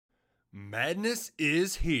Madness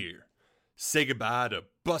is here. Say goodbye to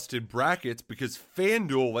busted brackets because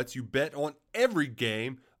FanDuel lets you bet on every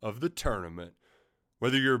game of the tournament.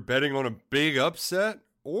 Whether you're betting on a big upset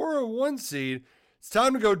or a one seed, it's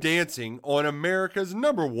time to go dancing on America's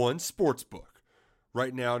 #1 sportsbook.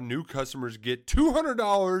 Right now, new customers get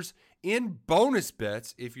 $200 in bonus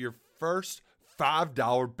bets if your first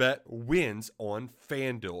 $5 bet wins on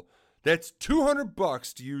FanDuel. That's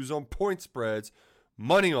 $200 to use on point spreads,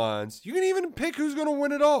 money lines. You can even pick who's going to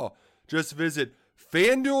win it all. Just visit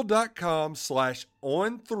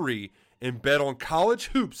FanDuel.com/on3 and bet on college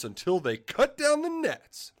hoops until they cut down the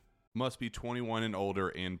nets. Must be 21 and older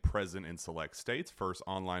and present in select states. First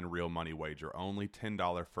online real money wager only.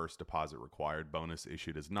 $10 first deposit required. Bonus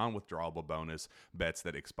issued as non-withdrawable bonus bets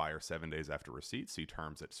that expire 7 days after receipt. See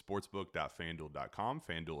terms at sportsbook.fanduel.com.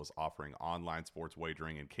 FanDuel is offering online sports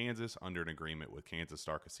wagering in Kansas under an agreement with Kansas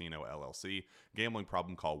Star Casino, LLC. Gambling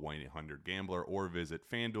problem, call 1-800-GAMBLER or visit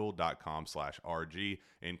fanduel.com/RG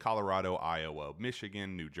in Colorado, Iowa,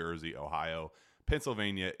 Michigan, New Jersey, Ohio,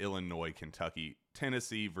 Pennsylvania, Illinois, Kentucky,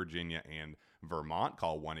 Tennessee, Virginia, and Vermont.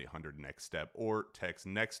 Call 1-800-NEXT-STEP or text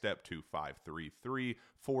NEXT-STEP to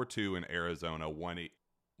 53342 in Arizona,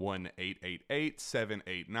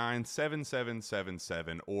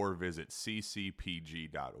 1-888-789-7777 or visit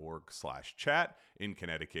ccpg.org/chat. In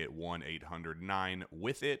Connecticut,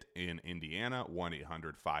 1-800-9-WITH-IT. In Indiana,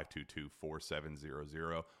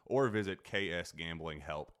 1-800-522-4700 or visit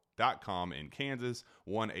ksgamblinghelp.com. In Kansas,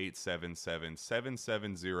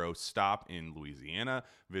 1-877-770-STOP in Louisiana.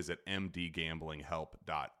 Visit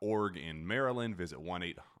mdgamblinghelp.org in Maryland. Visit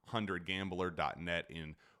 1-800-gambler.net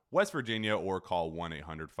in West Virginia or call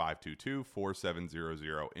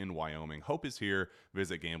 1-800-522-4700 in Wyoming. Hope is here.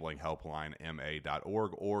 Visit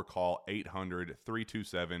gamblinghelplinema.org or call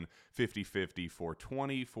 800-327-5050 for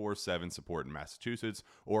 24/7 support in Massachusetts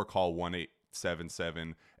or call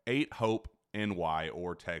 1-877-8-HOPE NY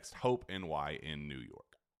or text Hope NY in New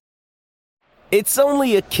York. It's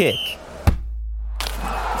only a kick,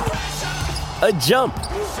 a jump,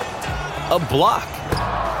 a block.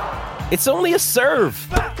 It's only a serve.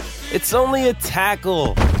 It's only a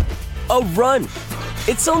tackle, a run.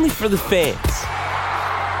 It's only for the fans.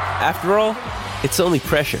 After all, it's only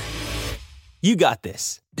pressure. You got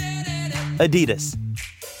this. Adidas.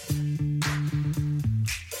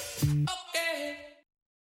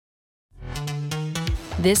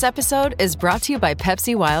 This episode is brought to you by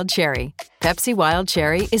Pepsi Wild Cherry. Pepsi Wild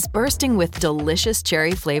Cherry is bursting with delicious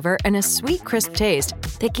cherry flavor and a sweet, crisp taste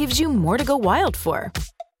that gives you more to go wild for.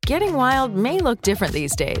 Getting wild may look different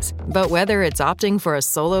these days, but whether it's opting for a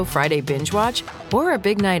solo Friday binge watch or a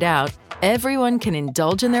big night out, everyone can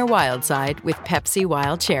indulge in their wild side with Pepsi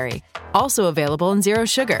Wild Cherry. Also available in Zero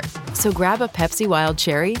Sugar. So grab a Pepsi Wild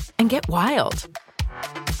Cherry and get wild.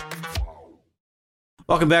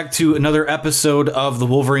 Welcome back to another episode of the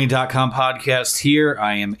Wolverine.com podcast. Here,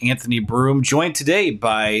 I am Anthony Broom, joined today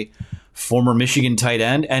by former Michigan tight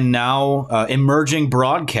end and now emerging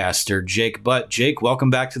broadcaster Jake Butt. Jake, welcome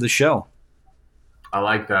back to the show. I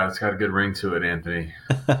like that. It's got a good ring to it, Anthony.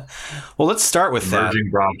 Well, let's start with emerging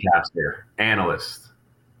broadcaster, analyst,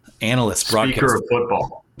 broadcaster, speaker of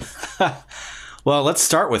football. Well, let's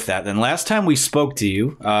start with that then. Last time we spoke to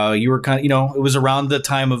you, you were kind of, it was around the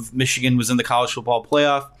time of Michigan was in the college football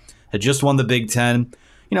playoff, had just won the Big Ten,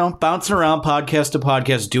 bouncing around podcast to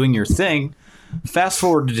podcast, doing your thing. Fast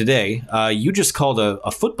forward to today, you just called a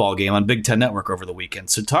football game on Big Ten Network over the weekend.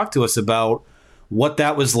 So talk to us about what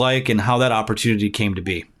that was like and how that opportunity came to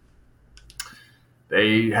be.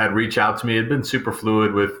 They had reached out to me. It had been super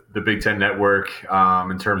fluid with the Big Ten Network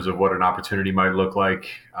in terms of what an opportunity might look like.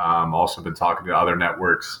 Also been talking to other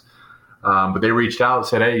networks. But they reached out and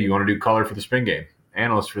said, hey, you want to do color for the spring game,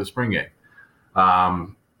 analyst for the spring game?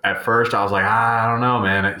 At first, I was like, I don't know,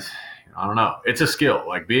 man. I don't know. It's a skill.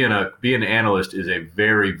 Like being an analyst is a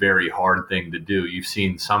very, very hard thing to do. You've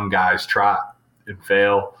seen some guys try and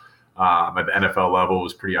fail. At the NFL level, it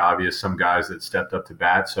was pretty obvious. Some guys that stepped up to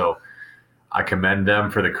bat. So I commend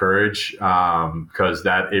them for the courage because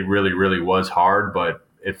it really, really was hard, but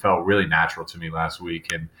it felt really natural to me last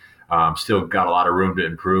week and still got a lot of room to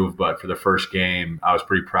improve. But for the first game, I was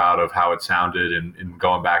pretty proud of how it sounded and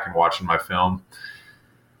going back and watching my film.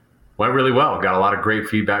 Went really well. Got a lot of great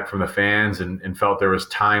feedback from the fans and felt there was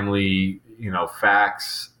timely,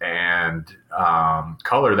 facts and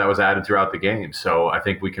color that was added throughout the game. So I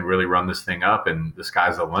think we can really run this thing up and the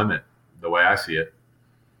sky's the limit the way I see it.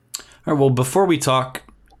 All right, well, before we talk,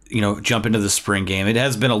 jump into the spring game, it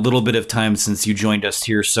has been a little bit of time since you joined us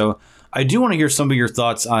here. So I do want to hear some of your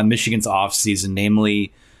thoughts on Michigan's offseason,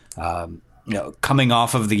 namely coming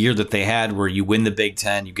off of the year that they had where you win the Big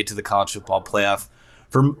Ten, you get to the college football playoff.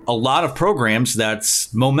 For a lot of programs,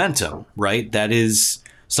 that's momentum, right? That is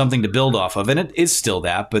something to build off of. And it is still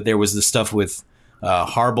that, but there was the stuff with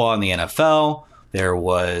Harbaugh in the NFL. There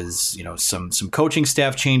was, some coaching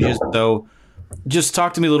staff changes. So just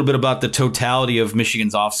talk to me a little bit about the totality of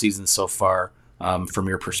Michigan's offseason so far from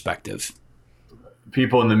your perspective.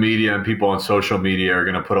 People in the media and people on social media are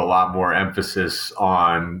going to put a lot more emphasis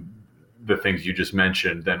on the things you just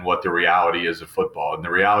mentioned than what the reality is of football. And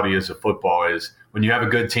the reality is of football is when you have a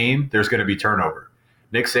good team, there's going to be turnover.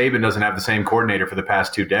 Nick Saban doesn't have the same coordinator for the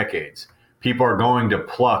past 2 decades. People are going to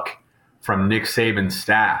pluck from Nick Saban's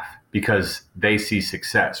staff because they see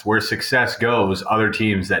success. Where success goes, other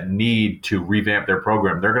teams that need to revamp their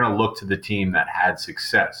program, they're going to look to the team that had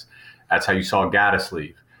success. That's how you saw Gaddis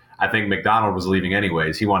leave. I think McDonald was leaving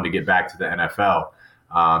anyways. He wanted to get back to the NFL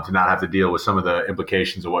to not have to deal with some of the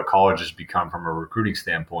implications of what college has become from a recruiting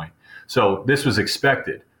standpoint. So this was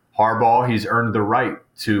expected. Harbaugh, he's earned the right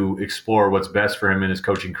to explore what's best for him in his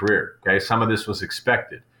coaching career. Okay, some of this was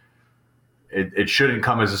expected. It shouldn't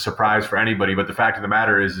come as a surprise for anybody, but the fact of the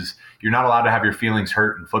matter is you're not allowed to have your feelings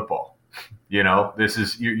hurt in football. This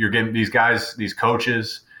is you're getting these guys, these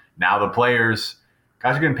coaches, now the players,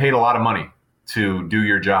 guys are getting paid a lot of money to do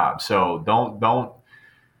your job. So don't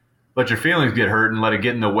let your feelings get hurt and let it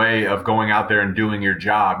get in the way of going out there and doing your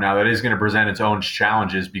job. Now, that is going to present its own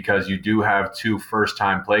challenges because you do have 2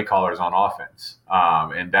 first-time play callers on offense.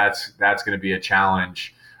 And that's going to be a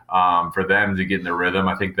challenge for them to get in the rhythm.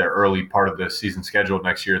 I think the early part of the season schedule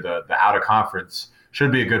next year, the out-of-conference,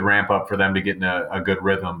 should be a good ramp-up for them to get in a good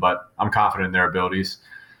rhythm. But I'm confident in their abilities.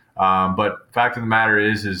 But fact of the matter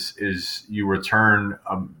is you return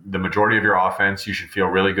the majority of your offense. You should feel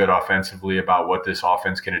really good offensively about what this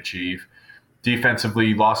offense can achieve. Defensively,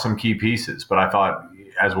 you lost some key pieces, but I thought,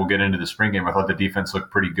 as we'll get into the spring game, I thought the defense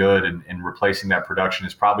looked pretty good, and replacing that production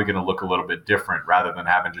is probably going to look a little bit different rather than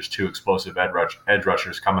having just 2 explosive edge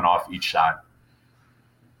rushers coming off each side.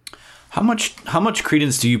 How much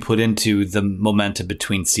credence do you put into the momentum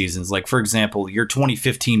between seasons? Like, for example, your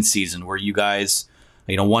 2015 season where you guys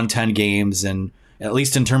won 10 games, and at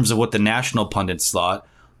least in terms of what the national pundits thought,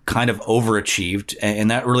 kind of overachieved.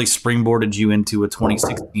 And that really springboarded you into a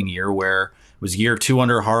 2016 year where it was year 2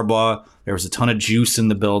 under Harbaugh. There was a ton of juice in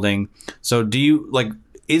the building. So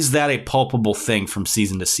is that a palpable thing from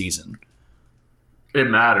season to season? It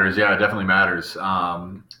matters. Yeah, it definitely matters.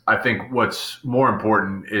 I think what's more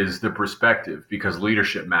important is the perspective, because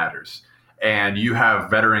leadership matters. And you have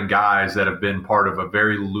veteran guys that have been part of a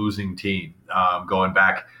very losing team going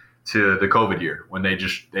back to the COVID year when they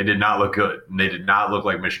did not look good and they did not look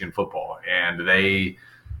like Michigan football, and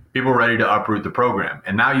people were ready to uproot the program.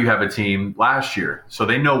 And now you have a team last year, so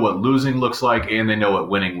they know what losing looks like and they know what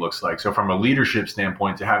winning looks like. So from a leadership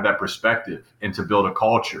standpoint, to have that perspective and to build a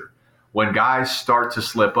culture, when guys start to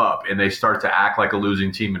slip up and they start to act like a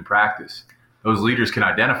losing team in practice, those leaders can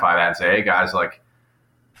identify that and say, hey guys,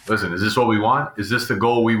 listen, is this what we want? Is this the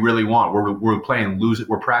goal we really want? We're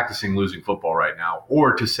practicing losing football right now.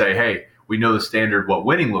 Or to say, hey, we know the standard what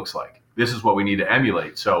winning looks like. This is what we need to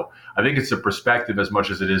emulate. So I think it's the perspective as much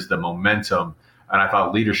as it is the momentum. And I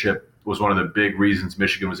thought leadership was one of the big reasons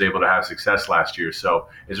Michigan was able to have success last year. So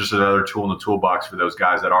it's just another tool in the toolbox for those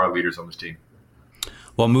guys that are leaders on this team.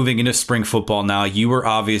 Well, moving into spring football now, you were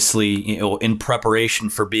obviously in preparation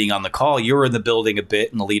for being on the call. You were in the building a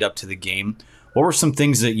bit in the lead up to the game. What were some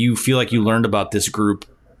things that you feel like you learned about this group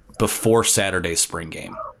before Saturday's spring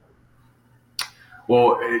game?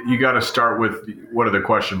 Well, you got to start with what are the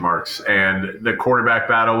question marks. And the quarterback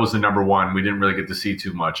battle was the number one. We didn't really get to see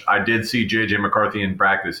too much. I did see J.J. McCarthy in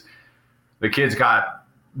practice. The kid's got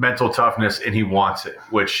mental toughness and he wants it,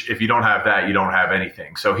 which if you don't have that, you don't have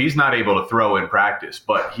anything. So he's not able to throw in practice,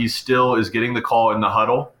 but he still is getting the call in the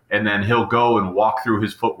huddle. And then he'll go and walk through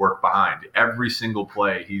his footwork behind. Every single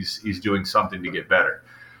play, he's doing something to get better.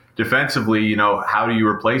 Defensively, how do you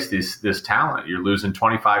replace this talent? You're losing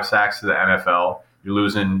 25 sacks to the NFL. You're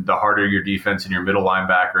losing the heart of your defense and your middle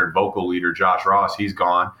linebacker and vocal leader, Josh Ross. He's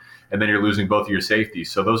gone. And then you're losing both of your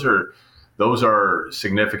safeties. So those are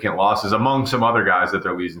significant losses among some other guys that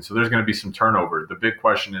they're losing. So there's going to be some turnover. The big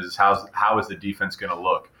question is how is the defense going to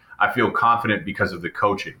look? I feel confident because of the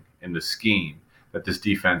coaching and the scheme that this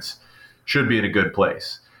defense should be in a good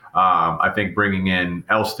place. I think bringing in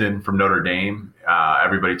Elston from Notre Dame,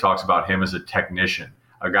 everybody talks about him as a technician,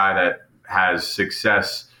 a guy that has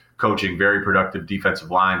success coaching very productive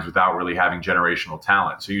defensive lines without really having generational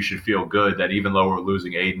talent. So you should feel good that even though we're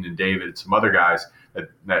losing Aiden and David and some other guys,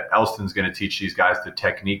 that Elston's going to teach these guys the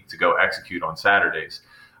technique to go execute on Saturdays.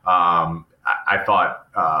 I I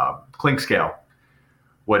thought Clinkscale,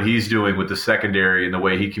 what he's doing with the secondary and the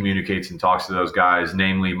way he communicates and talks to those guys,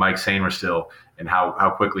 namely Mike Sainristil, and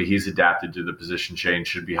how quickly he's adapted to the position change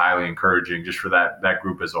should be highly encouraging just for that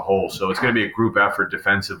group as a whole. So it's going to be a group effort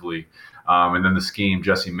defensively. And then the scheme,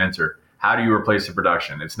 Jesse Minter. How do you replace the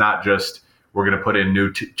production? It's not just we're going to put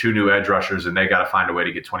in two new edge rushers and they got to find a way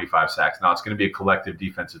to get 25 sacks. No, it's going to be a collective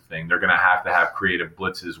defensive thing. They're going to have creative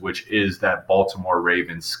blitzes, which is that Baltimore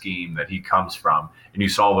Ravens scheme that he comes from. And you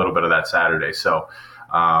saw a little bit of that Saturday. So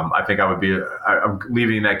I think I'm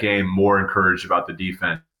leaving that game more encouraged about the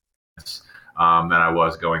defense than I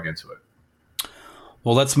was going into it.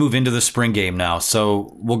 Well, let's move into the spring game now.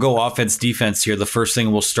 So we'll go offense, defense here. The first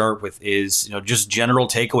thing we'll start with is just general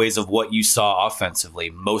takeaways of what you saw offensively.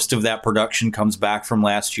 Most of that production comes back from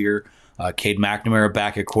last year. Cade McNamara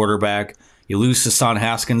back at quarterback. You lose Hassan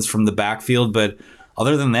Haskins from the backfield, but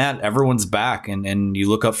other than that, everyone's back. And you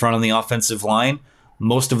look up front on the offensive line,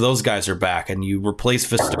 most of those guys are back. And you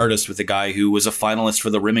replace Vistardis with a guy who was a finalist for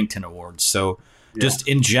the Remington Awards. So just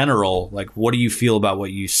in general, what do you feel about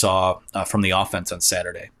what you saw from the offense on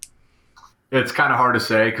Saturday? It's kind of hard to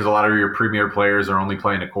say because a lot of your premier players are only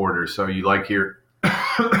playing a quarter. So you like you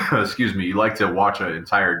like to watch an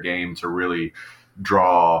entire game to really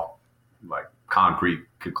draw concrete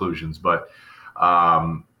conclusions. But,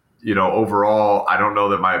 overall, I don't know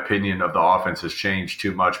that my opinion of the offense has changed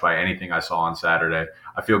too much by anything I saw on Saturday.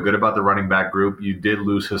 I feel good about the running back group. You did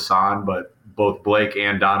lose Hassan, but both Blake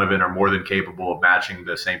and Donovan are more than capable of matching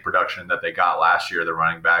the same production that they got last year, the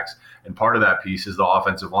running backs. And part of that piece is the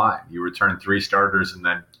offensive line. You return 3 starters, and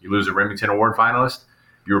then you lose a Remington Award finalist.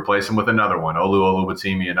 You replace them with another one, Olu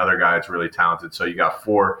Oluwatimi, another guy that's really talented. So you got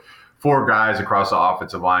four guys across the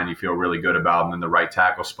offensive line you feel really good about. And then the right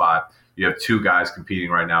tackle spot, you have 2 guys competing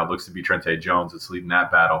right now. It looks to be Trente Jones that's leading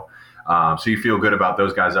that battle. So you feel good about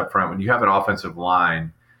those guys up front. When you have an offensive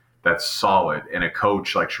line that's solid and a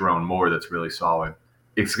coach like Sharon Moore that's really solid,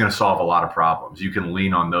 it's going to solve a lot of problems. You can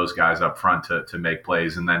lean on those guys up front to make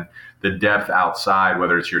plays. And then the depth outside,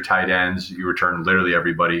 whether it's your tight ends, you return literally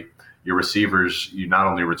everybody. Your receivers, you not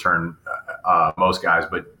only return most guys,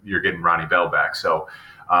 but you're getting Ronnie Bell back. So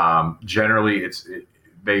generally,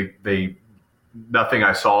 they nothing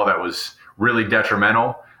I saw that was really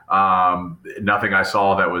detrimental. Nothing I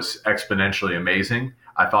saw that was exponentially amazing.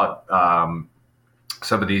 I thought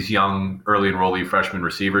some of these young early enrollee freshman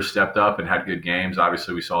receivers stepped up and had good games.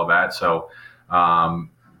 Obviously, we saw that. So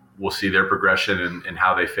we'll see their progression and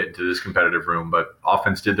how they fit into this competitive room. But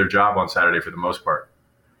offense did their job on Saturday for the most part.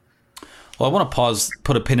 Well, I want to pause,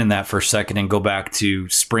 put a pin in that for a second and go back to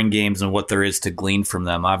spring games and what there is to glean from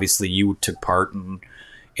them. Obviously, you took part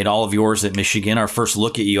in all of yours at Michigan. Our first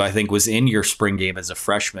look at you, I think, was in your spring game as a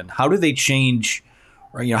freshman. How do they change?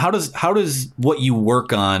 How does what you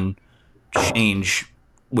work on change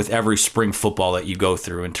with every spring football that you go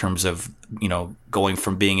through in terms of going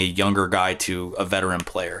from being a younger guy to a veteran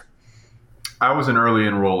player? I was an early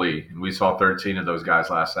enrollee, and we saw 13 of those guys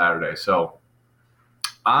last Saturday. So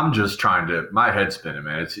I'm just my head's spinning,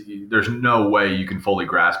 man. There's no way you can fully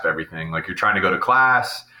grasp everything. You're trying to go to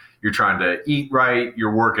class, you're trying to eat right,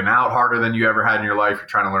 you're working out harder than you ever had in your life, you're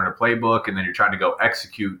trying to learn a playbook, and then you're trying to go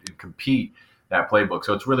execute and compete that playbook.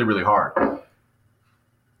 So it's really, really hard.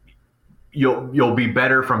 You'll be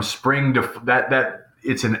better from spring to that.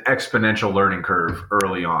 It's an exponential learning curve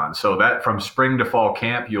early on. So that from spring to fall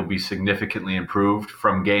camp, you'll be significantly improved.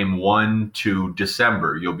 From game 1 to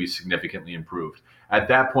December, you'll be significantly improved. At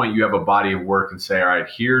that point, you have a body of work and say, all right,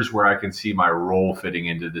 here's where I can see my role fitting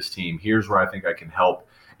into this team. Here's where I think I can help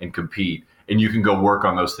and compete. And you can go work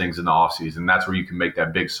on those things in the offseason. That's where you can make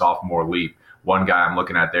that big sophomore leap. One guy I'm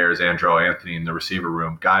looking at there is Andrew Anthony in the receiver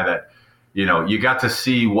room, guy that, you got to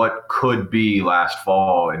see what could be last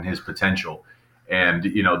fall and his potential. And,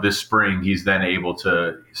 this spring, he's then able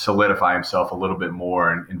to solidify himself a little bit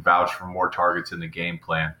more and vouch for more targets in the game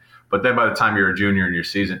plan. But then by the time you're a junior in your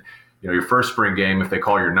season, your first spring game, if they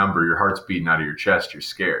call your number, your heart's beating out of your chest, you're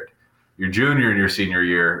scared. Your junior in your senior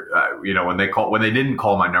year, when they didn't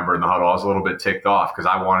call my number in the huddle, I was a little bit ticked off because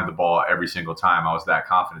I wanted the ball every single time. I was that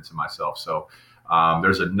confident in myself. So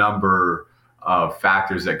there's a number of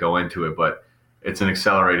factors that go into it, but it's an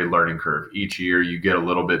accelerated learning curve. Each year you get a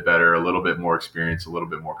little bit better, a little bit more experience, a little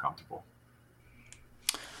bit more comfortable.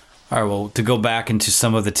 All right, well, to go back into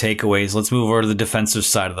some of the takeaways, let's move over to the defensive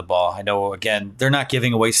side of the ball. I know, again, they're not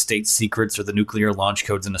giving away state secrets or the nuclear launch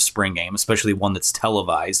codes in a spring game, especially one that's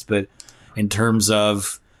televised. But in terms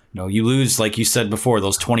of, you lose, like you said before,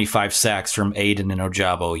 those 25 sacks from Aiden and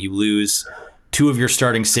Ojabo. You lose 2 of your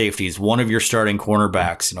starting safeties, 1 of your starting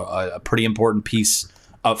cornerbacks, a pretty important piece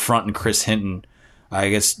up front in Chris Hinton. I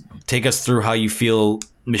guess take us through how you feel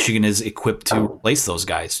Michigan is equipped to replace those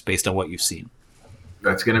guys based on what you've seen.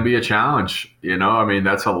 That's going to be a challenge. I mean,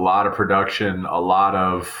 that's a lot of production, a lot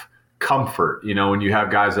of comfort, when you have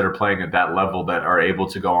guys that are playing at that level that are able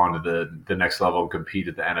to go on to the next level and compete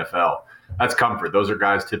at the NFL. That's comfort. Those are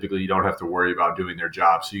guys typically you don't have to worry about doing their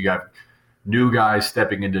job. So you have new guys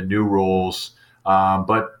stepping into new roles.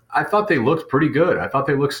 But I thought they looked pretty good. I thought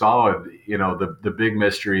they looked solid. The big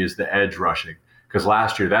mystery is the edge rushing, because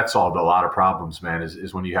last year that solved a lot of problems, man,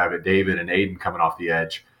 is when you have it David and Aiden coming off the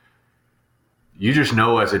edge. You just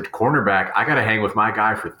know as a cornerback, I got to hang with my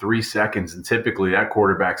guy for 3 seconds, and typically that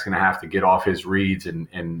quarterback's going to have to get off his reads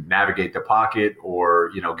and navigate the pocket or,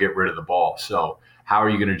 get rid of the ball. So how are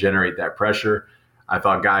you going to generate that pressure? I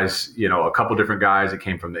thought guys, a couple different guys, it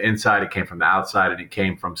came from the inside, it came from the outside, and it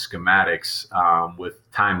came from schematics with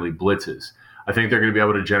timely blitzes. I think they're going to be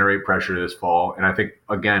able to generate pressure this fall. And I think,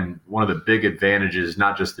 again, one of the big advantages,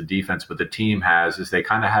 not just the defense, but the team has, is they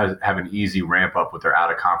kind of have an easy ramp up with their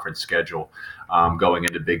out-of-conference schedule going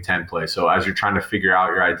into Big Ten play. So as you're trying to figure out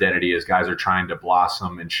your identity, as guys are trying to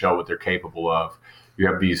blossom and show what they're capable of, you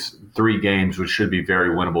have these 3 games, which should be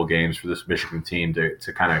very winnable games for this Michigan team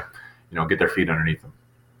to kind of, get their feet underneath them.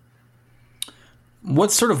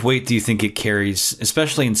 What sort of weight do you think it carries,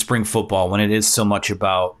 especially in spring football, when it is so much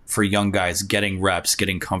about, for young guys, getting reps,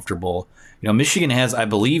 getting comfortable? Michigan has, I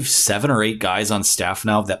believe, 7 or 8 guys on staff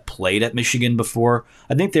now that played at Michigan before.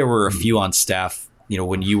 I think there were a few on staff,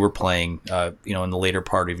 when you were playing, in the later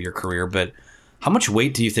part of your career. But how much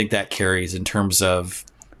weight do you think that carries in terms of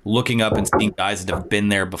looking up and seeing guys that have been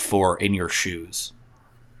there before in your shoes?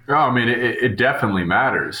 Oh, I mean, it definitely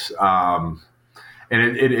matters. And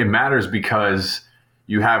it matters because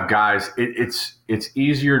you have guys, it's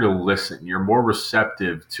easier to listen. You're more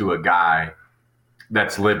receptive to a guy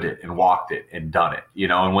that's lived it and walked it and done it,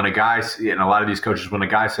 and when a guy, and a lot of these coaches, when a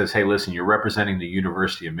guy says, hey, listen, you're representing the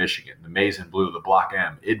University of Michigan, the maize and blue, the Block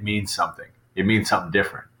M, it means something. It means something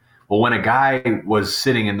different. Well, when a guy was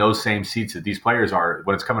sitting in those same seats that these players are,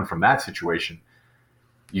 when it's coming from that situation,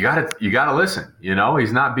 you gotta listen, he's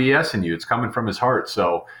not BSing you. It's coming from his heart.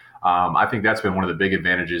 So I think that's been one of the big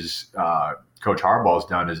advantages Coach Harbaugh's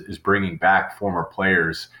done is bringing back former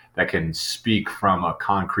players that can speak from a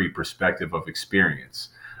concrete perspective of experience.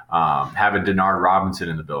 Having Denard Robinson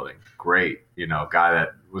in the building, great. Guy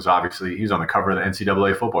that was obviously, he's on the cover of the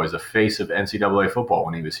NCAA football. He's the face of NCAA football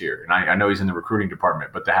when he was here. And I know he's in the recruiting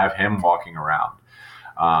department, but to have him walking around,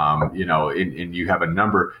 and you have a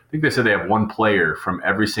number, I think they said they have 1 player from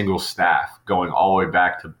every single staff going all the way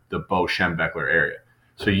back to the Bo Schembechler area.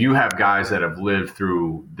 So you have guys that have lived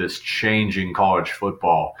through this changing college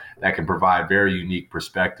football that can provide very unique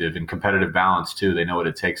perspective and competitive balance too. They know what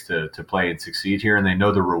it takes to play and succeed here, and they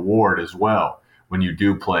know the reward as well when you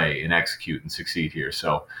do play and execute and succeed here.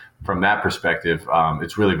 So from that perspective,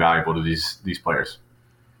 it's really valuable to these players.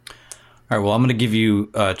 All right, well, I'm going to give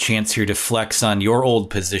you a chance here to flex on your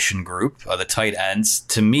old position group, the tight ends.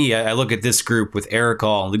 To me, I look at this group with Eric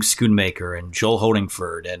All, Luke Schoonmaker, and Joel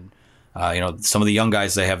Hodingford, and some of the young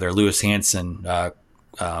guys they have there, Lewis Hanson,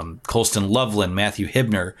 Colston Loveland, Matthew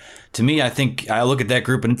Hibner. To me, I think I look at that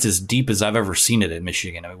group and it's as deep as I've ever seen it at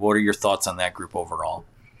Michigan. I mean, what are your thoughts on that group overall?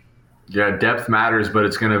 Yeah, depth matters, but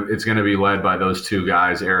it's gonna be led by those 2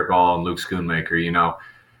 guys, Eric All and Luke Schoonmaker.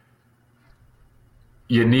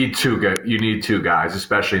 You need two guys,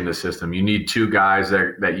 especially in the system. You need 2 guys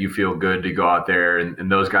that you feel good to go out there,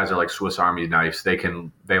 and those guys are like Swiss Army knives. They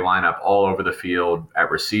line up all over the field,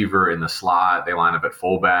 at receiver, in the slot. They line up at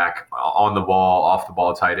fullback, on the ball, off the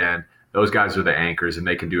ball, tight end. Those guys are the anchors, and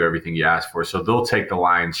they can do everything you ask for. So they'll take the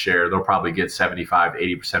lion's share. They'll probably get 75,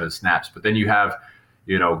 80% of the snaps. But then you have,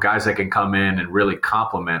 guys that can come in and really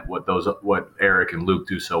complement what Eric and Luke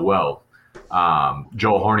do so well.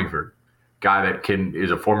 Joel Horningford, guy that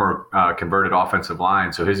is a former converted offensive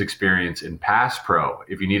line, so his experience in pass pro,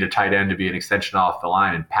 if you need a tight end to be an extension off the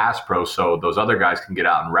line in pass pro so those other guys can get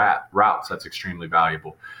out and routes, that's extremely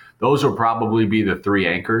valuable. Those will probably be the 3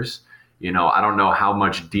 anchors. I don't know how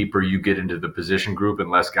much deeper you get into the position group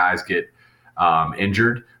unless guys get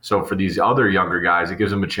injured. So for these other younger guys, it gives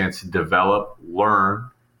them a chance to develop, learn.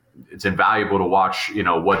 It's invaluable to watch,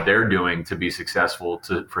 what they're doing to be successful.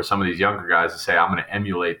 For some of these younger guys to say, I'm going to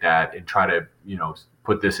emulate that and try to,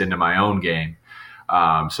 put this into my own game.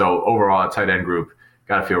 So overall, a tight end group,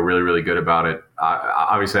 got to feel really, really good about it.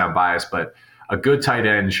 Obviously, I'm biased, but a good tight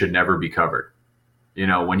end should never be covered.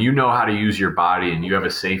 When you know how to use your body and you have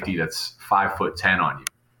a safety that's 5'10" on you,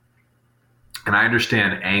 and I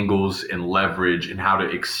understand angles and leverage and how to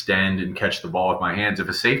extend and catch the ball with my hands. If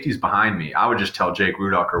a safety's behind me, I would just tell Jake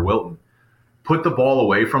Rudock or Wilton, put the ball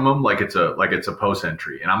away from him like it's a post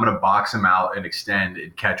entry, and I'm going to box him out and extend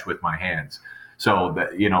and catch with my hands. So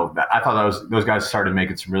that, I thought those guys started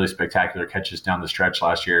making some really spectacular catches down the stretch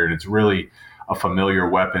last year, and it's really a familiar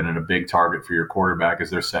weapon and a big target for your quarterback as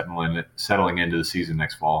they're settling into the season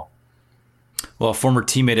next fall. Well, a former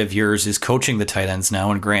teammate of yours is coaching the tight ends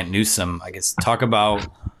now, and Grant Newsome. I guess talk about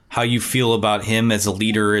how you feel about him as a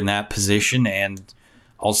leader in that position, and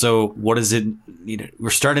also what is it?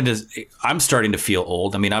 I'm starting to feel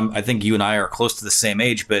old. I mean, I think you and I are close to the same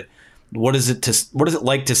age, but what is it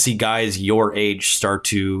like to see guys your age start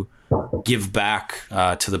to give back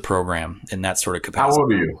to the program in that sort of capacity? How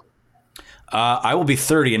old are you? I will be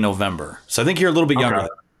 30 in November, so I think you're a little bit younger.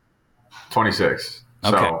 26.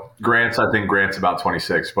 Okay. So I think Grant's about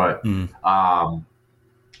 26, but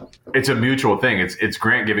it's a mutual thing. It's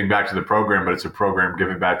Grant giving back to the program, but it's a program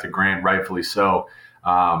giving back to Grant, rightfully so.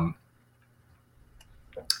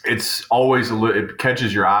 It's always it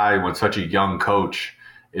catches your eye when such a young coach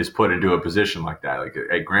is put into a position like that. Like,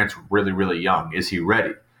 hey, Grant's really, really young. Is he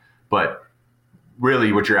ready? But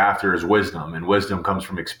really what you're after is wisdom, and wisdom comes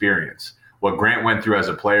from experience. What Grant went through as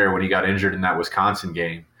a player when he got injured in that Wisconsin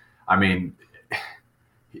game, I mean,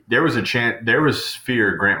 there was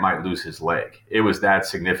fear Grant might lose his leg. It was that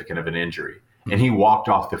significant of an injury. And he walked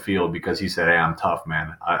off the field because he said, hey, I'm tough,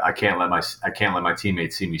 man. I can't let my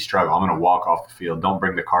teammates see me struggle. I'm going to walk off the field. Don't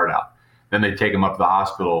bring the card out. Then they take him up to the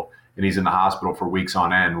hospital, and he's in the hospital for weeks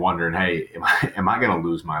on end wondering, hey, am I going to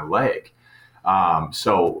lose my leg?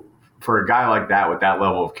 So for a guy like that with that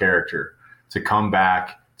level of character to come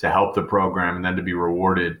back, to help the program, and then to be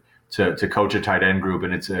rewarded to coach a tight end group,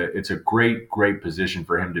 and it's a great position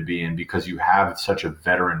for him to be in, because you have such a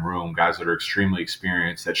veteran room, guys that are extremely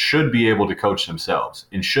experienced that should be able to coach themselves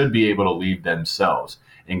and should be able to lead themselves.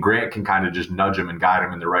 And Grant can kind of just nudge them and guide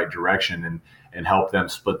them in the right direction and help them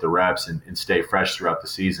split the reps and stay fresh throughout the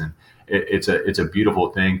season. It's a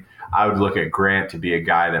beautiful thing. I would look at Grant to be a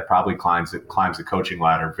guy that probably climbs the coaching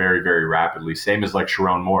ladder very, very rapidly. Same as like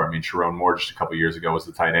Sharon Moore. I mean, Sharon Moore just a couple years ago was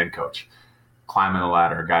the tight end coach. Climbing the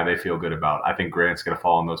ladder, a guy they feel good about. I think Grant's going to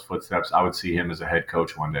follow in those footsteps. I would see him as a head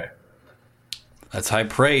coach one day. That's high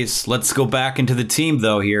praise. Let's go back into the team,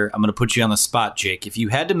 though, here. I'm going to put you on the spot, Jake. If you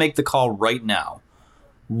had to make the call right now,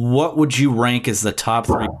 what would you rank as the top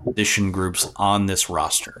 3 position groups on this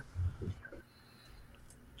roster?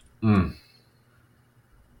 Maybe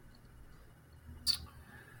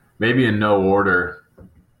in no order.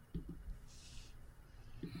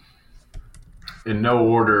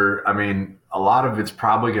 I mean, a lot of it's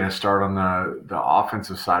probably going to start on the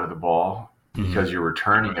offensive side of the ball because you're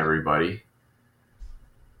returning everybody.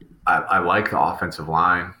 I like the offensive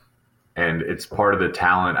line, and it's part of the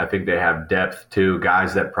talent. I think they have depth too,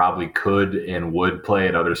 guys that probably could and would play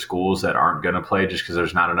at other schools that aren't going to play just because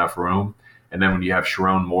there's not enough room. And then when you have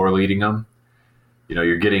Sharon Moore leading them,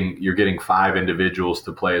 you're getting 5 individuals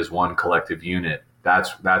to play as one collective unit.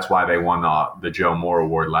 That's why they won the Joe Moore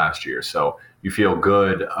Award last year. So you feel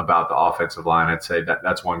good about the offensive line. I'd say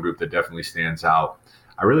that's one group that definitely stands out.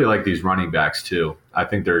 I really like these running backs too. I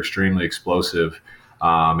think they're extremely explosive,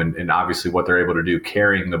 and obviously what they're able to do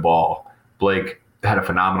carrying the ball. Blake had a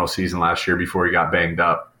phenomenal season last year before he got banged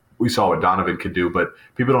up. We saw what Donovan could do, but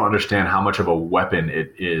people don't understand how much of a weapon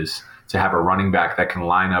it is to have a running back that can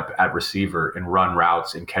line up at receiver and run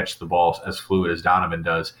routes and catch the ball as fluid as Donovan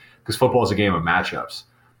does, because football is a game of matchups.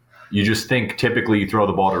 You just think typically you throw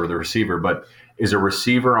the ball to the receiver, but is a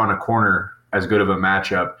receiver on a corner as good of a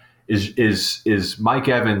matchup? Is Mike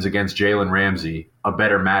Evans against Jalen Ramsey a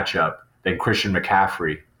better matchup than Christian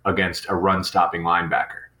McCaffrey against a run-stopping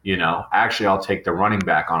linebacker? Actually, I'll take the running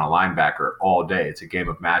back on a linebacker all day. It's a game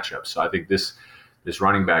of matchups. So I think this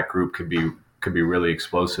running back group could be really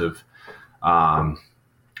explosive. I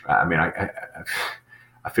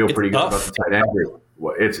feel pretty good about the tight end group.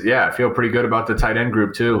 I feel pretty good about the tight end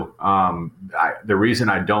group too. The reason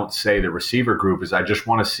I don't say the receiver group is I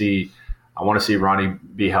want to see Ronnie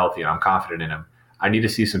be healthy, and I'm confident in him. I need to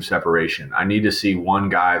see some separation. I need to see one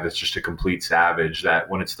guy that's just a complete savage that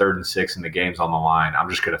when it's 3rd and 6 and the game's on the line, I'm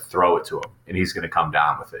just going to throw it to him and he's going to come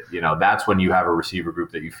down with it. That's when you have a receiver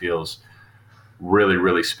group that you feel's really,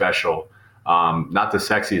 really special. Not the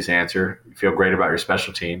sexiest answer. You feel great about your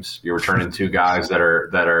special teams. You're returning 2 guys that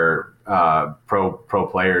are pro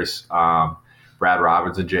players, Brad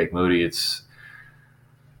Robbins and Jake Moody. It's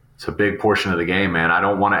a big portion of the game, man. I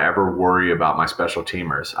don't want to ever worry about my special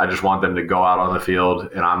teamers. I just want them to go out on the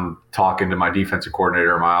field, and I'm talking to my defensive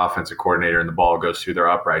coordinator or my offensive coordinator, and the ball goes through their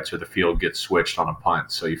uprights or the field gets switched on a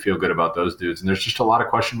punt. So you feel good about those dudes. And there's just a lot of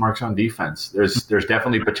question marks on defense. There's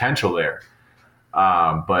definitely potential there,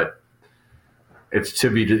 but it's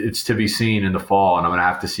to be seen in the fall, and I'm going to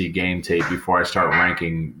have to see game tape before I start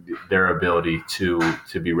ranking their ability to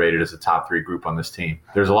be rated as a top 3 group on this team.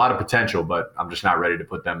 There's a lot of potential, but I'm just not ready to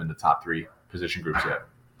put them in the top 3 position groups yet.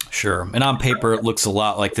 Sure. And on paper, it looks a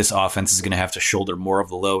lot like this offense is going to have to shoulder more of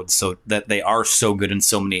the load. So that they are so good in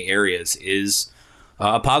so many areas is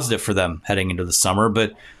a positive for them heading into the summer.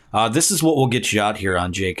 But this is what we'll get you out here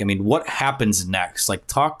on, Jake. I mean, what happens next? Like,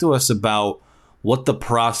 talk to us about what the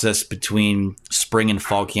process between spring and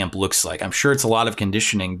fall camp looks like. I'm sure it's a lot of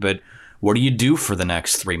conditioning, but what do you do for the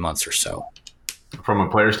next 3 months or so? From a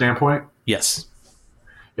player standpoint? Yes.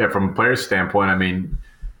 Yeah, from a player standpoint, I mean,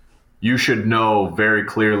 you should know very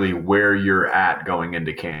clearly where you're at going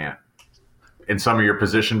into camp. In some of your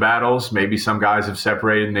position battles, maybe some guys have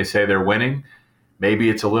separated and they say they're winning. Maybe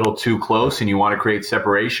it's a little too close and you want to create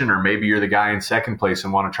separation, or maybe you're the guy in second place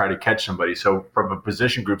and want to try to catch somebody. So from a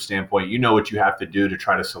position group standpoint, you know what you have to do to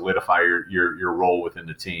try to solidify your role within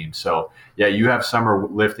the team. So, yeah, you have summer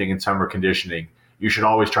lifting and summer conditioning. You should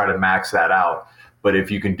always try to max that out. But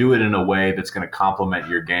if you can do it in a way that's going to complement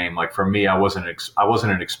your game, like for me, I wasn't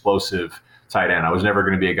an explosive tight end. I was never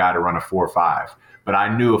going to be a guy to run a 4.5. But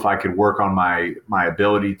I knew if I could work on my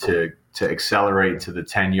ability to accelerate to the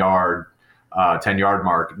 10-yard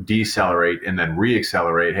mark, decelerate, and then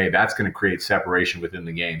reaccelerate, hey, that's going to create separation within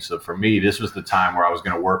the game. So for me, this was the time where I was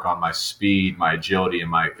going to work on my speed, my agility,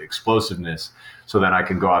 and my explosiveness so that I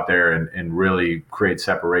can go out there and really create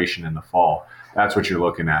separation in the fall. That's what you're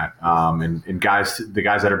looking at. And guys, the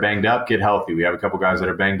guys that are banged up, get healthy. We have a couple guys that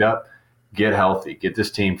are banged up. Get healthy. Get this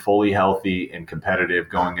team fully healthy and competitive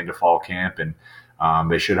going into fall camp, and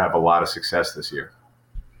they should have a lot of success this year.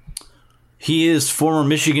 He is former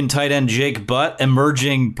Michigan tight end Jake Butt,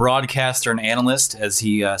 emerging broadcaster and analyst, as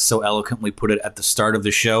he so eloquently put it at the start of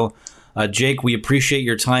the show. Jake, we appreciate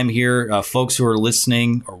your time here. Folks who are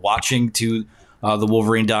listening or watching to the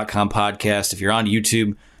Wolverine.com podcast, if you're on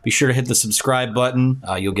YouTube, be sure to hit the subscribe button.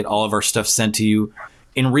 You'll get all of our stuff sent to you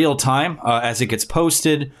in real time as it gets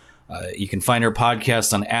posted. You can find our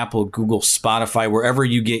podcast on Apple, Google, Spotify, wherever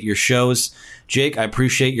you get your shows. Jake, I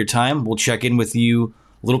appreciate your time. We'll check in with you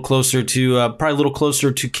a little closer to probably a little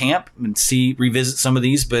closer to camp and revisit some of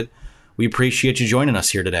these, but we appreciate you joining us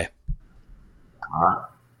here today. All right.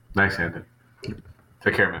 Thanks, Anthony.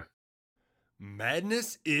 Take care, man.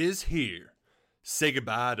 Madness is here. Say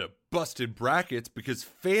goodbye to busted brackets because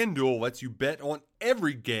FanDuel lets you bet on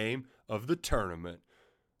every game of the tournament.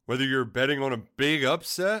 Whether you're betting on a big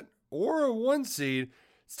upset or a 1 seed,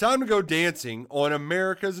 it's time to go dancing on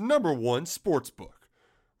America's #1 sportsbook.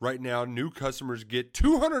 Right now, new customers get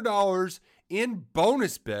 $200 in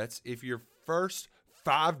bonus bets if your first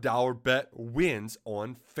 $5 bet wins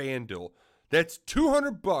on FanDuel. That's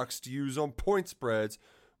 $200 to use on point spreads,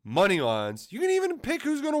 money lines. You can even pick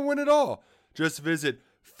who's going to win it all. Just visit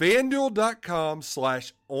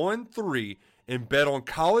FanDuel.com/on3 and bet on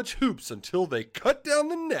college hoops until they cut down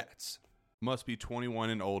the nets. Must be 21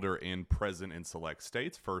 and older and present in select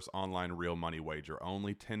states. First online real money wager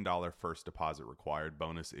only. $10 first deposit required.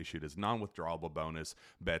 Bonus issued as non-withdrawable bonus.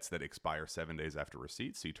 Bets that expire 7 days after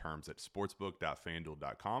receipt. See terms at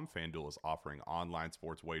sportsbook.fanduel.com. FanDuel is offering online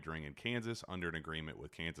sports wagering in Kansas under an agreement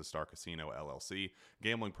with Kansas Star Casino LLC.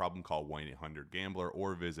 Gambling problem? Call 1-800-GAMBLER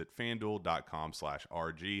or visit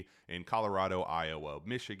fanduel.com/RG in Colorado, Iowa,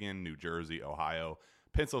 Michigan, New Jersey, Ohio,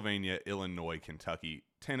 Pennsylvania, Illinois, Kentucky,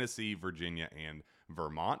 Tennessee, Virginia, and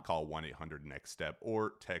Vermont. Call 1-800-NEXT-STEP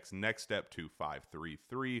or text NEXT-STEP to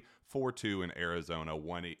 53342. In Arizona,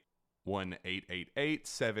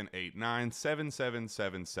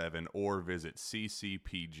 1-888-789-7777 or visit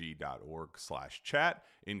ccpg.org/chat.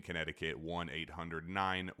 In Connecticut,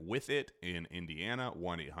 1-800-9-WITH-IT. In Indiana,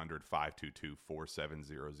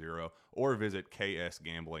 1-800-522-4700 or visit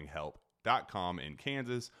ksgamblinghelp.com. In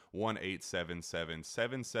Kansas,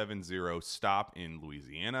 1-877-770-STOP. In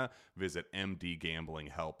Louisiana, visit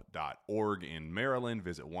mdgamblinghelp.org. In Maryland,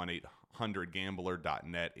 visit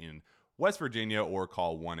 1-800-gambler.net. In West Virginia, or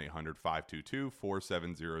call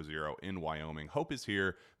 1-800-522-4700. In Wyoming, hope is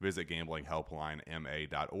here. Visit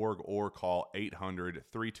gamblinghelplinema.org or call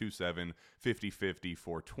 800-327-5050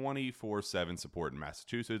 for 24/7 support in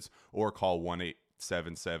Massachusetts, or call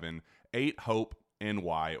 1-877-8-HOPE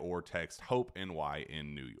NY or text HOPE NY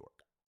in New York.